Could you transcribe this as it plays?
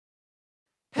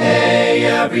Hey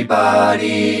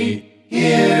everybody,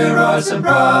 here are some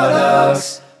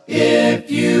products.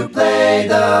 If you play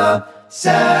the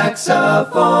saxophone,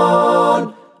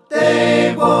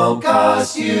 they won't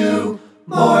cost you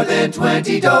more than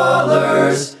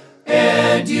 $20,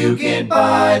 and you can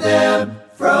buy them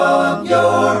from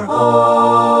your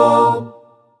home.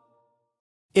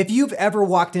 If you've ever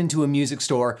walked into a music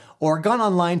store or gone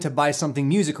online to buy something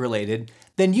music related,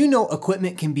 then you know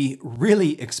equipment can be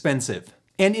really expensive.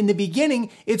 And in the beginning,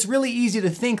 it's really easy to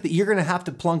think that you're gonna have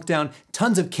to plunk down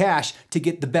tons of cash to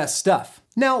get the best stuff.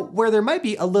 Now, where there might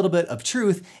be a little bit of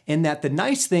truth in that the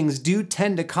nice things do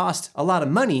tend to cost a lot of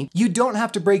money, you don't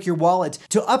have to break your wallet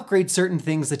to upgrade certain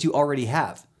things that you already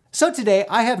have. So today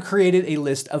I have created a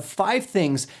list of 5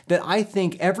 things that I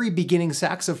think every beginning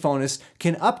saxophonist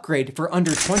can upgrade for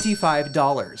under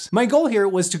 $25. My goal here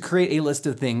was to create a list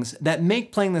of things that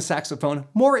make playing the saxophone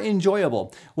more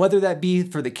enjoyable, whether that be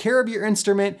for the care of your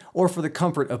instrument or for the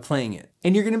comfort of playing it.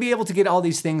 And you're gonna be able to get all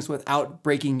these things without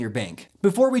breaking your bank.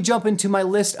 Before we jump into my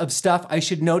list of stuff, I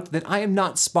should note that I am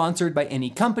not sponsored by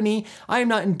any company. I am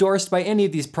not endorsed by any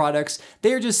of these products.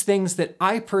 They are just things that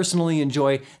I personally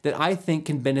enjoy that I think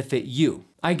can benefit you.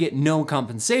 I get no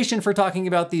compensation for talking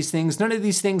about these things. None of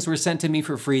these things were sent to me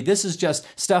for free. This is just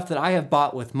stuff that I have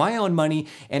bought with my own money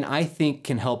and I think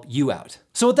can help you out.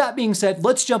 So with that being said,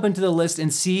 let's jump into the list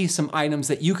and see some items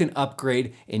that you can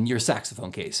upgrade in your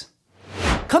saxophone case.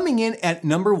 Coming in at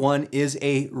number 1 is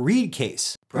a reed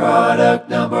case. Product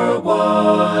number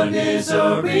 1 is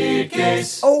a reed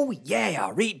case. Oh yeah,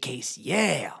 reed case,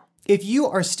 yeah. If you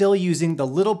are still using the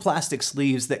little plastic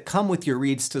sleeves that come with your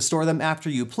reeds to store them after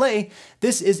you play,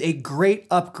 this is a great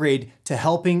upgrade to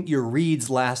helping your reeds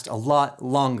last a lot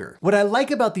longer. What I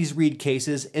like about these reed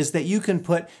cases is that you can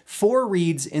put 4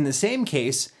 reeds in the same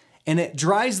case and it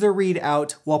dries the reed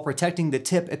out while protecting the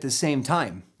tip at the same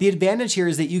time. The advantage here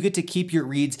is that you get to keep your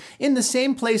reeds in the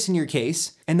same place in your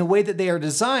case, and the way that they are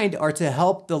designed are to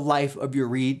help the life of your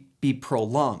reed be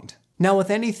prolonged. Now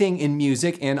with anything in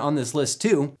music, and on this list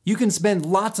too, you can spend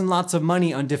lots and lots of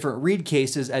money on different reed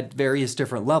cases at various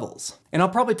different levels. And I'll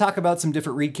probably talk about some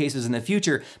different reed cases in the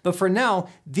future, but for now,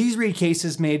 these reed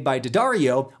cases made by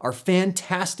D'Addario are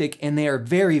fantastic and they are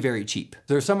very, very cheap.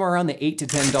 They're somewhere around the $8 to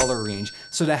 $10 range.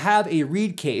 So to have a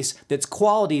reed case that's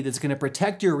quality, that's gonna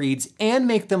protect your reeds and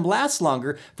make them last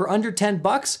longer for under 10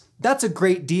 bucks, that's a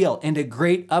great deal and a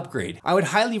great upgrade. I would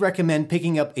highly recommend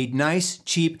picking up a nice,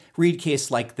 cheap reed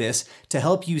case like this to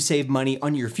help you save money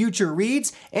on your future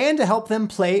reeds and to help them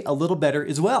play a little better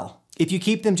as well. If you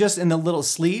keep them just in the little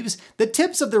sleeves, the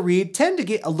tips of the reed tend to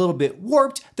get a little bit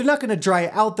warped, they're not gonna dry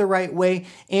out the right way,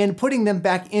 and putting them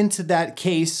back into that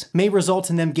case may result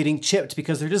in them getting chipped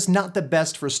because they're just not the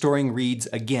best for storing reeds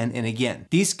again and again.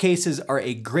 These cases are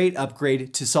a great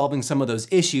upgrade to solving some of those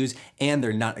issues, and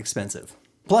they're not expensive.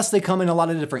 Plus, they come in a lot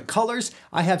of different colors.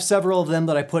 I have several of them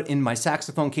that I put in my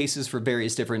saxophone cases for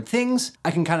various different things.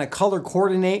 I can kind of color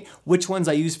coordinate which ones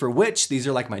I use for which. These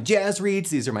are like my jazz reeds,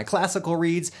 these are my classical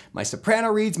reeds, my soprano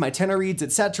reeds, my tenor reeds,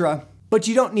 etc. But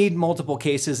you don't need multiple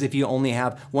cases if you only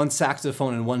have one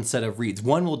saxophone and one set of reeds.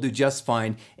 One will do just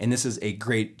fine, and this is a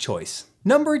great choice.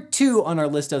 Number 2 on our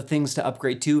list of things to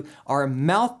upgrade to are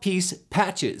mouthpiece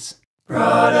patches.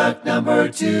 Product number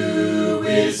 2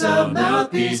 is a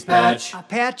mouthpiece patch. A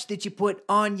patch that you put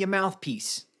on your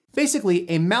mouthpiece. Basically,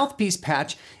 a mouthpiece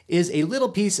patch is a little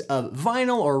piece of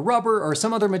vinyl or rubber or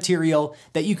some other material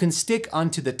that you can stick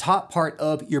onto the top part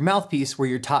of your mouthpiece where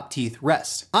your top teeth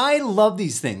rest. I love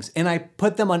these things and I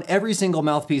put them on every single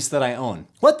mouthpiece that I own.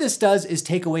 What this does is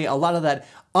take away a lot of that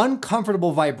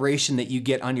uncomfortable vibration that you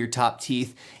get on your top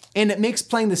teeth, and it makes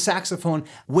playing the saxophone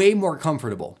way more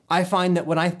comfortable. I find that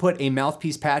when I put a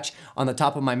mouthpiece patch on the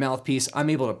top of my mouthpiece, I'm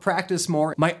able to practice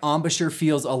more, my embouchure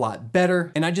feels a lot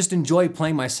better, and I just enjoy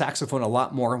playing my saxophone a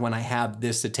lot more when I have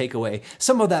this to take away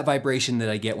some of that vibration that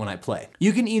I get when I play.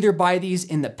 You can either buy these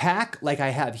in the pack like I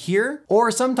have here, or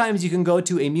sometimes you can go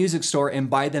to a music store and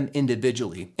buy them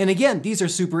individually. And again, these are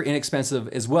super inexpensive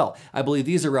as well. I believe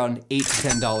these are around $8 to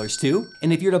 $10 too.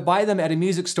 And if you're to buy them at a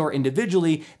music store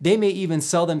individually, they may even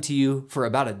sell them to you for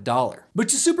about $1,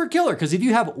 which is super killer because if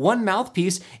you have one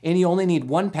mouthpiece and you only need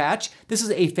one patch, this is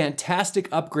a fantastic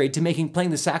upgrade to making playing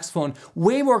the saxophone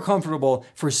way more comfortable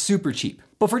for super cheap.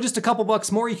 But for just a couple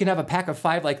bucks more, you can have a pack of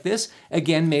 5 like this,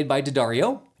 again made by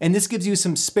D'Addario. And this gives you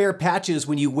some spare patches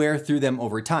when you wear through them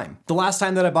over time. The last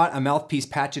time that I bought a mouthpiece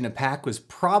patch in a pack was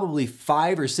probably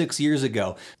 5 or 6 years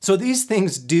ago. So these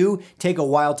things do take a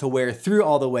while to wear through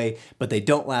all the way, but they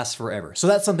don't last forever. So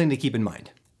that's something to keep in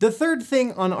mind. The third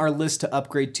thing on our list to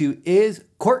upgrade to is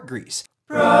cork grease.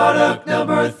 Product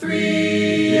number 3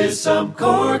 is some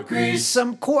cork grease.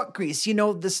 Some cork grease, you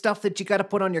know, the stuff that you gotta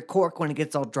put on your cork when it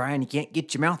gets all dry and you can't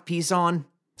get your mouthpiece on.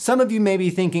 Some of you may be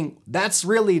thinking, that's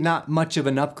really not much of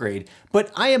an upgrade, but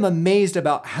I am amazed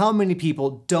about how many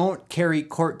people don't carry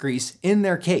cork grease in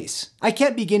their case. I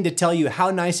can't begin to tell you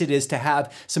how nice it is to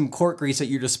have some cork grease at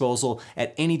your disposal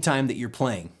at any time that you're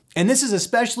playing. And this is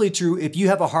especially true if you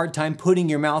have a hard time putting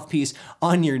your mouthpiece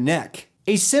on your neck.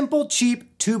 A simple,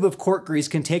 cheap tube of cork grease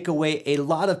can take away a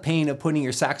lot of pain of putting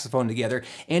your saxophone together,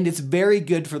 and it's very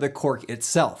good for the cork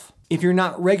itself. If you're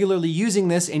not regularly using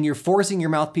this and you're forcing your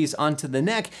mouthpiece onto the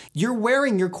neck, you're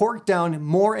wearing your cork down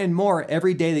more and more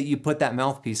every day that you put that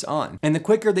mouthpiece on. And the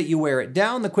quicker that you wear it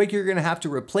down, the quicker you're gonna have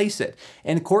to replace it.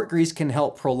 And cork grease can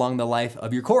help prolong the life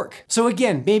of your cork. So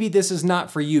again, maybe this is not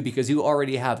for you because you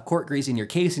already have cork grease in your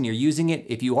case and you're using it.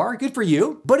 If you are, good for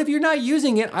you. But if you're not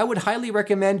using it, I would highly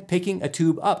recommend picking a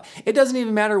tube up. It doesn't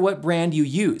even matter what brand you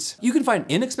use. You can find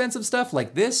inexpensive stuff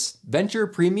like this, Venture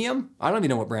Premium. I don't even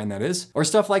know what brand that is. Or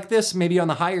stuff like this, maybe on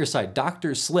the higher side,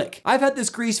 Dr. Slick. I've had this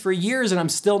grease for years and I'm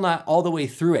still not all the way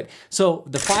through it. So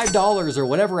the $5 or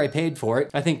whatever I paid for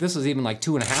it, I think this was even like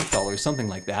 $2.50, something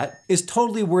like that, is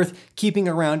totally worth keeping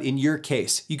around in your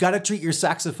case. You gotta treat your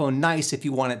saxophone nice if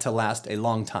you want it to last a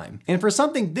long time. And for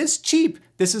something this cheap,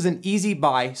 this is an easy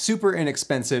buy, super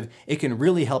inexpensive. It can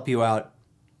really help you out.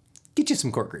 Get you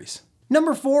some cork grease.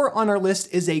 Number 4 on our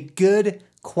list is a good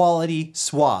quality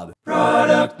swab.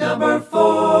 Product number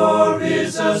 4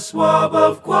 is a swab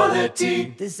of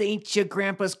quality. This ain't your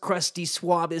grandpa's crusty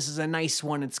swab. This is a nice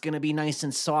one. It's gonna be nice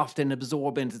and soft and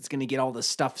absorbent. It's gonna get all the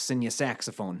stuffs in your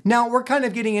saxophone. Now we're kind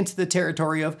of getting into the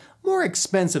territory of more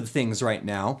expensive things right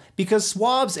now because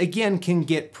swabs again can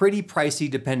get pretty pricey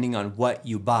depending on what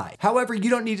you buy. However, you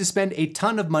don't need to spend a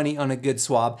ton of money on a good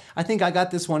swab. I think I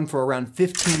got this one for around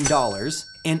 $15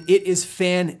 and it is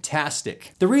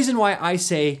fantastic. The reason why I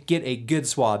say get a good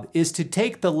swab is to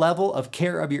take the level of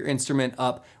care of your instrument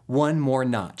up one more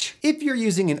notch. If you're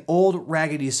using an old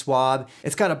raggedy swab,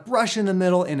 it's got a brush in the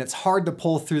middle and it's hard to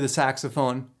pull through the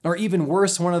saxophone, or even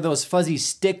worse, one of those fuzzy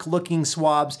stick looking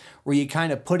swabs where you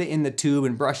kind of put it in the tube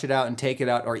and brush it out and take it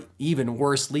out, or even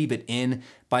worse, leave it in.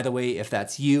 By the way, if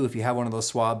that's you, if you have one of those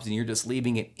swabs and you're just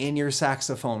leaving it in your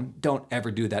saxophone, don't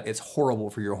ever do that. It's horrible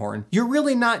for your horn. You're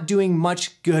really not doing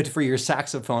much good for your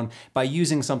saxophone by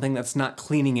using something that's not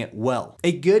cleaning it well.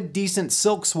 A good, decent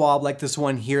silk swab like this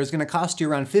one here is gonna cost you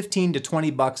around 15 to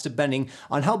 20 bucks depending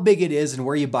on how big it is and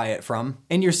where you buy it from.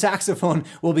 And your saxophone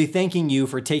will be thanking you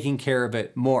for taking care of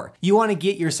it more. You wanna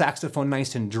get your saxophone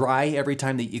nice and dry every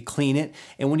time that you clean it.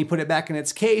 And when you put it back in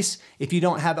its case, if you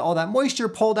don't have all that moisture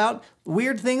pulled out,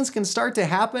 weird things can start to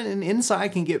happen and inside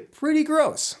can get pretty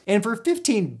gross. And for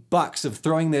 15 bucks of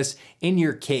throwing this in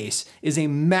your case is a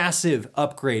massive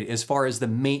upgrade as far as the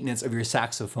maintenance of your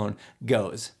saxophone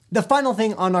goes. The final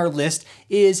thing on our list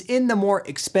is in the more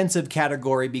expensive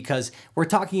category because we're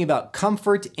talking about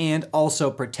comfort and also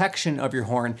protection of your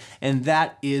horn, and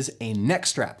that is a neck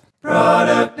strap.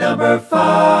 Product number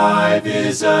 5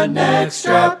 is a neck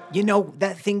strap. You know,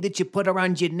 that thing that you put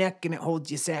around your neck and it holds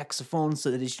your saxophone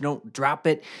so that you don't drop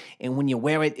it. And when you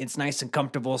wear it, it's nice and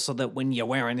comfortable so that when you're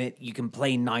wearing it, you can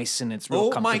play nice and it's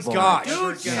real comfortable. Oh my gosh.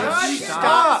 Dude,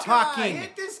 Stop talking.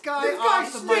 Hit this guy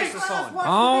off the microphone.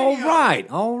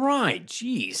 All right,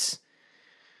 jeez.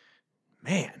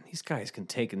 Man, these guys can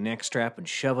take a neck strap and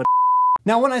shove it.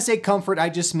 Now, when I say comfort, I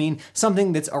just mean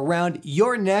something that's around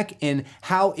your neck and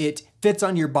how it fits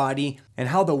on your body and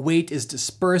how the weight is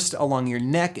dispersed along your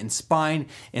neck and spine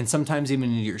and sometimes even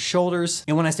into your shoulders.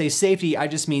 And when I say safety, I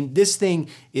just mean this thing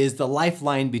is the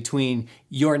lifeline between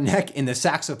your neck and the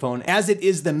saxophone, as it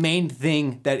is the main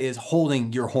thing that is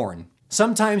holding your horn.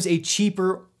 Sometimes a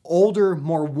cheaper, older,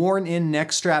 more worn in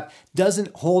neck strap doesn't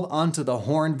hold onto the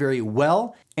horn very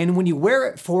well. And when you wear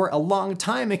it for a long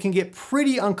time, it can get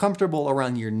pretty uncomfortable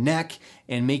around your neck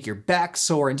and make your back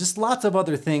sore and just lots of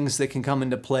other things that can come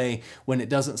into play when it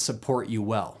doesn't support you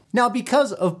well. Now,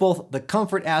 because of both the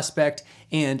comfort aspect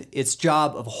and its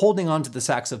job of holding onto the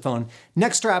saxophone,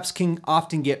 neck straps can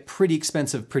often get pretty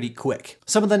expensive pretty quick.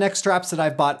 Some of the neck straps that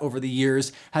I've bought over the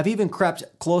years have even crept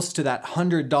close to that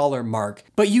 $100 mark,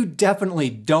 but you definitely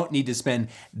don't need to spend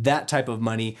that type of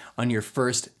money on your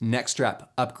first neck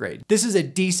strap upgrade. This is a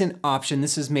decent option.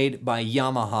 This is made by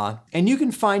Yamaha, and you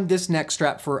can find this neck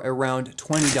strap for around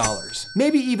 $20.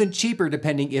 Maybe even cheaper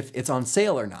depending if it's on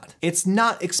sale or not. It's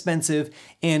not expensive,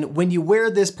 and when you wear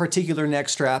this particular neck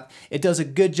strap, it does a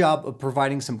good job of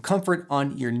providing some comfort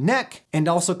on your neck and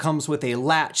also comes with a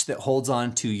latch that holds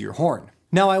on to your horn.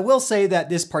 Now, I will say that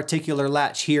this particular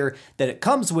latch here that it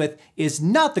comes with is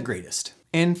not the greatest.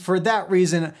 And for that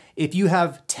reason, if you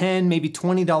have $10, maybe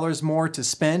 $20 more to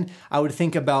spend, I would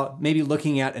think about maybe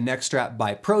looking at a neck strap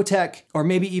by ProTech, or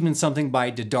maybe even something by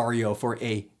D'Addario for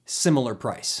a similar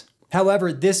price.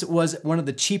 However, this was one of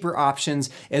the cheaper options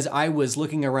as I was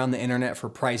looking around the internet for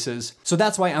prices. So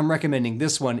that's why I'm recommending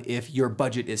this one if your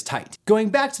budget is tight. Going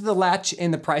back to the latch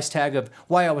and the price tag of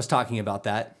why I was talking about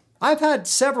that, I've had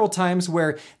several times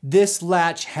where this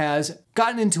latch has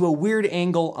gotten into a weird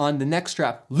angle on the neck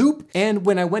strap loop, and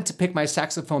when I went to pick my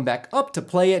saxophone back up to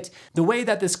play it, the way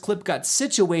that this clip got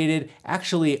situated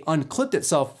actually unclipped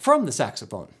itself from the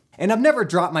saxophone. And I've never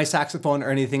dropped my saxophone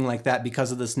or anything like that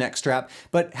because of this neck strap,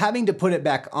 but having to put it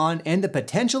back on and the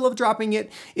potential of dropping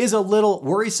it is a little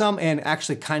worrisome and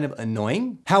actually kind of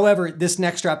annoying. However, this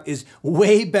neck strap is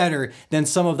way better than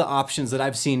some of the options that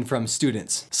I've seen from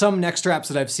students. Some neck straps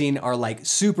that I've seen are like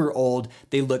super old,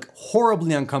 they look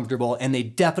horribly uncomfortable, and they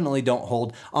definitely don't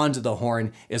hold onto the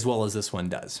horn as well as this one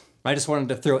does. I just wanted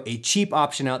to throw a cheap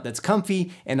option out that's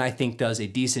comfy and I think does a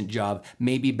decent job,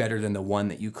 maybe better than the one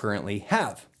that you currently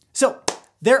have. So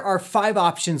there are 5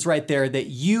 options right there that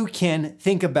you can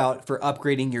think about for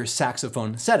upgrading your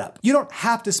saxophone setup. You don't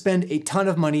have to spend a ton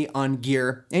of money on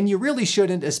gear, and you really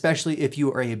shouldn't, especially if you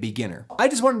are a beginner. I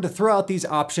just wanted to throw out these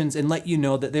options and let you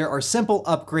know that there are simple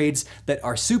upgrades that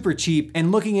are super cheap,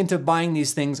 and looking into buying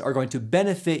these things are going to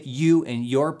benefit you and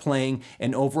your playing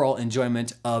and overall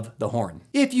enjoyment of the horn.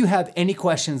 If you have any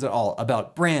questions at all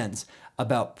about brands,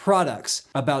 about products,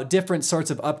 about different sorts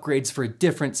of upgrades for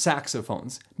different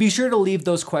saxophones, be sure to leave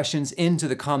those questions into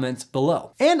the comments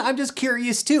below. And I'm just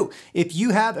curious too, if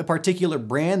you have a particular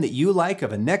brand that you like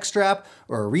of a neck strap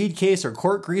or a reed case or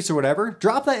cork grease or whatever,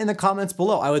 drop that in the comments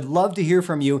below. I would love to hear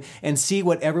from you and see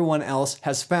what everyone else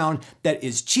has found that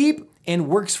is cheap and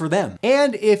works for them.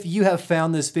 And if you have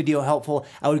found this video helpful,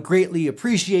 I would greatly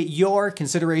appreciate your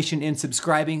consideration in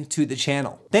subscribing to the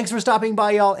channel. Thanks for stopping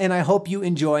by, y'all, and I hope you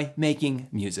enjoy making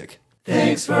music.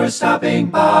 Thanks for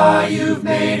stopping by, you've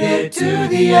made it to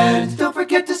the end. Don't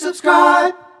forget to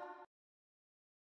subscribe.